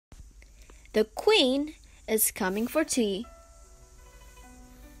The Queen is Coming for Tea.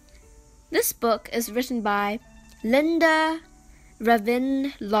 This book is written by Linda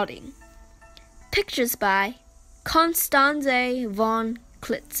Ravin-Lodding. Pictures by Constanze von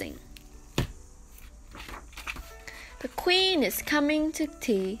Klitzing. The Queen is coming to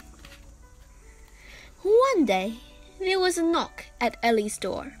tea. One day, there was a knock at Ellie's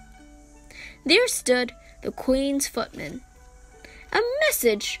door. There stood the Queen's footman. A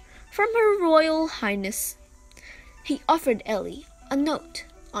message from Her Royal Highness. He offered Ellie a note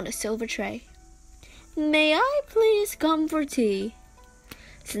on a silver tray. May I please come for tea?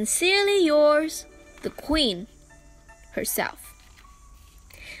 Sincerely yours, the Queen herself.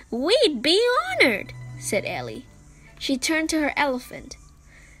 We'd be honored, said Ellie. She turned to her elephant.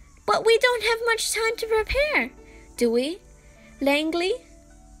 But we don't have much time to prepare, do we, Langley?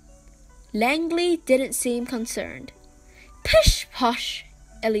 Langley didn't seem concerned. Pish posh,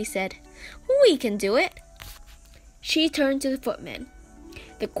 Ellie said. We can do it. She turned to the footman.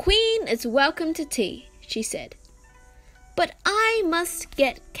 The Queen is welcome to tea, she said. But I must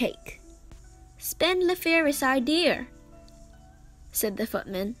get cake. Spendlethier's idea, said the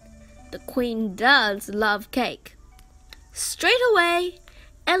footman. The Queen does love cake. Straight away,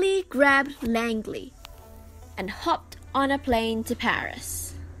 Ellie grabbed Langley and hopped on a plane to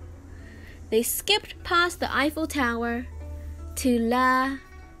Paris. They skipped past the Eiffel Tower to La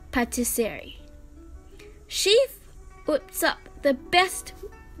Patisserie. She whips up the best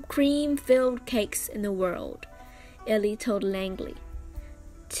cream-filled cakes in the world, Ellie told Langley.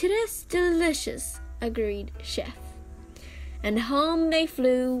 "'Tis delicious," agreed Chef. And home they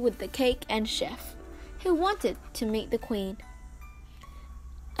flew with the cake and Chef, who wanted to meet the Queen.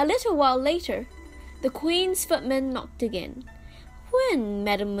 A little while later, the Queen's footman knocked again. "When,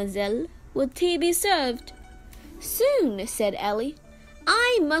 mademoiselle, will tea be served?" "Soon," said Ellie.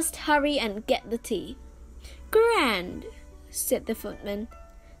 "I must hurry and get the tea." "Grand," said the footman.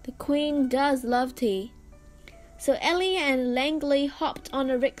 "The Queen does love tea." So Ellie and Langley hopped on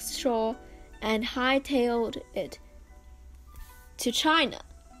a rickshaw and hightailed it to China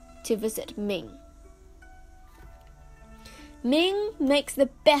to visit Ming. Ming makes the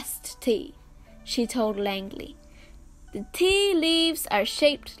best tea, she told Langley. The tea leaves are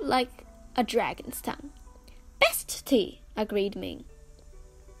shaped like a dragon's tongue. Best tea, agreed Ming.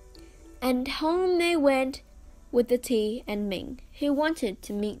 And home they went with the tea and Ming, who wanted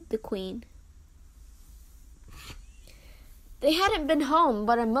to meet the Queen. They hadn't been home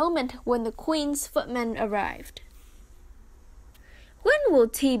but a moment when the Queen's footman arrived. "When will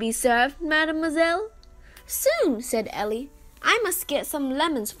tea be served, mademoiselle?" "Soon," said Ellie. "I must get some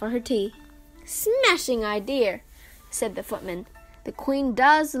lemons for her tea." "Smashing idea," said the footman. "The Queen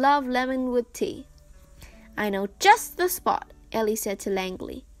does love lemon with tea." "I know just the spot," Ellie said to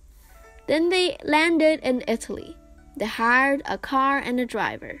Langley. Then they landed in Italy. They hired a car and a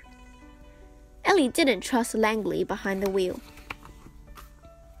driver. Ellie didn't trust Langley behind the wheel.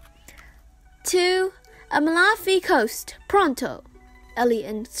 "To Amalfi Coast, pronto," Ellie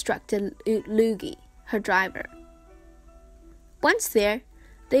instructed Luigi, her driver. Once there,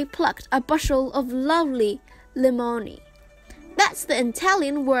 they plucked a bushel of lovely limoni. "That's the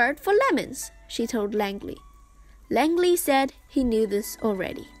Italian word for lemons," she told Langley. Langley said he knew this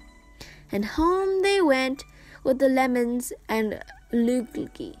already. And home they went with the lemons and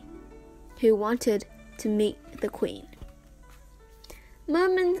Luigi, who wanted to meet the Queen.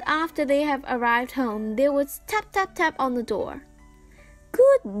 Moments after they have arrived home, there was tap, tap, tap on the door.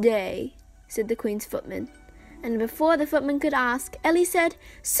 "Good day," said the Queen's footman. And before the footman could ask, Ellie said,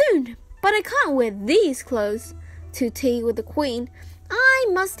 "Soon, but I can't wear these clothes to tea with the Queen. I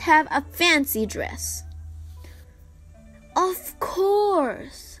must have a fancy dress." "Of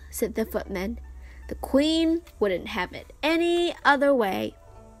course," said the footman. The Queen wouldn't have it any other way.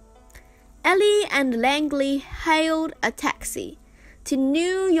 Ellie and Langley hailed a taxi to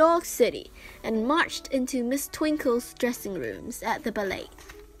New York City and marched into Miss Twinkle's dressing rooms at the ballet.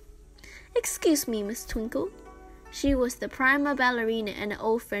 "Excuse me, Miss Twinkle." She was the prima ballerina and an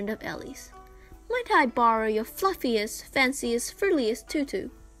old friend of Ellie's. "Might I borrow your fluffiest, fanciest, frilliest tutu?"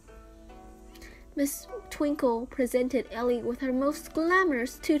 Miss Twinkle presented Ellie with her most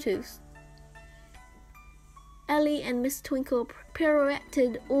glamorous tutus. Ellie and Miss Twinkle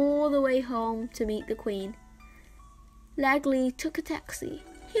pirouetted all the way home to meet the Queen. Langley took a taxi.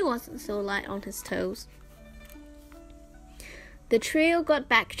 He wasn't so light on his toes. The trio got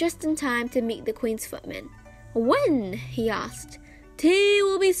back just in time to meet the Queen's footman. "When?" he asked. "Tea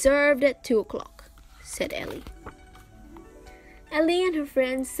will be served at 2:00, said Ellie. Ellie and her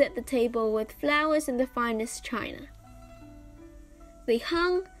friends set the table with flowers and the finest china. They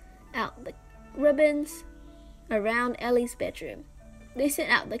hung out the ribbons around Ellie's bedroom. They set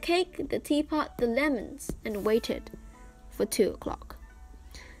out the cake, the teapot, the lemons, and waited for 2 o'clock.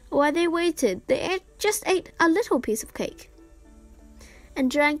 While they waited, they just ate a little piece of cake and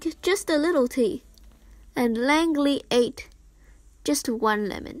drank just a little tea, and Langley ate just 1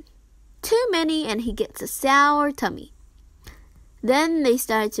 lemon. Too many, and he gets a sour tummy. Then they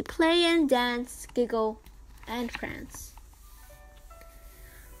started to play and dance, giggle, and prance.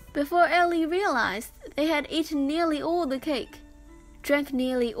 Before Ellie realized, they had eaten nearly all the cake, drank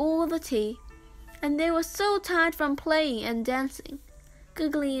nearly all the tea, and they were so tired from playing and dancing,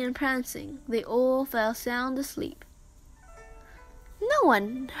 giggling and prancing, they all fell sound asleep. No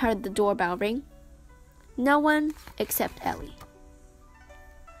one heard the doorbell ring. No one except Ellie.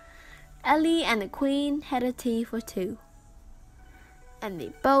 Ellie and the Queen had a tea for 2, and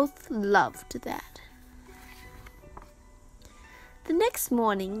they both loved that. The next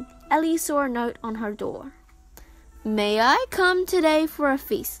morning, Ellie saw a note on her door. May I come today for a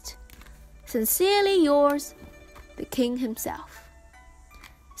feast? Sincerely yours, the King himself.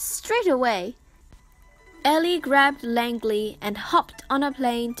 Straight away, Ellie grabbed Langley and hopped on a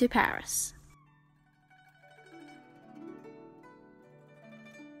plane to Paris.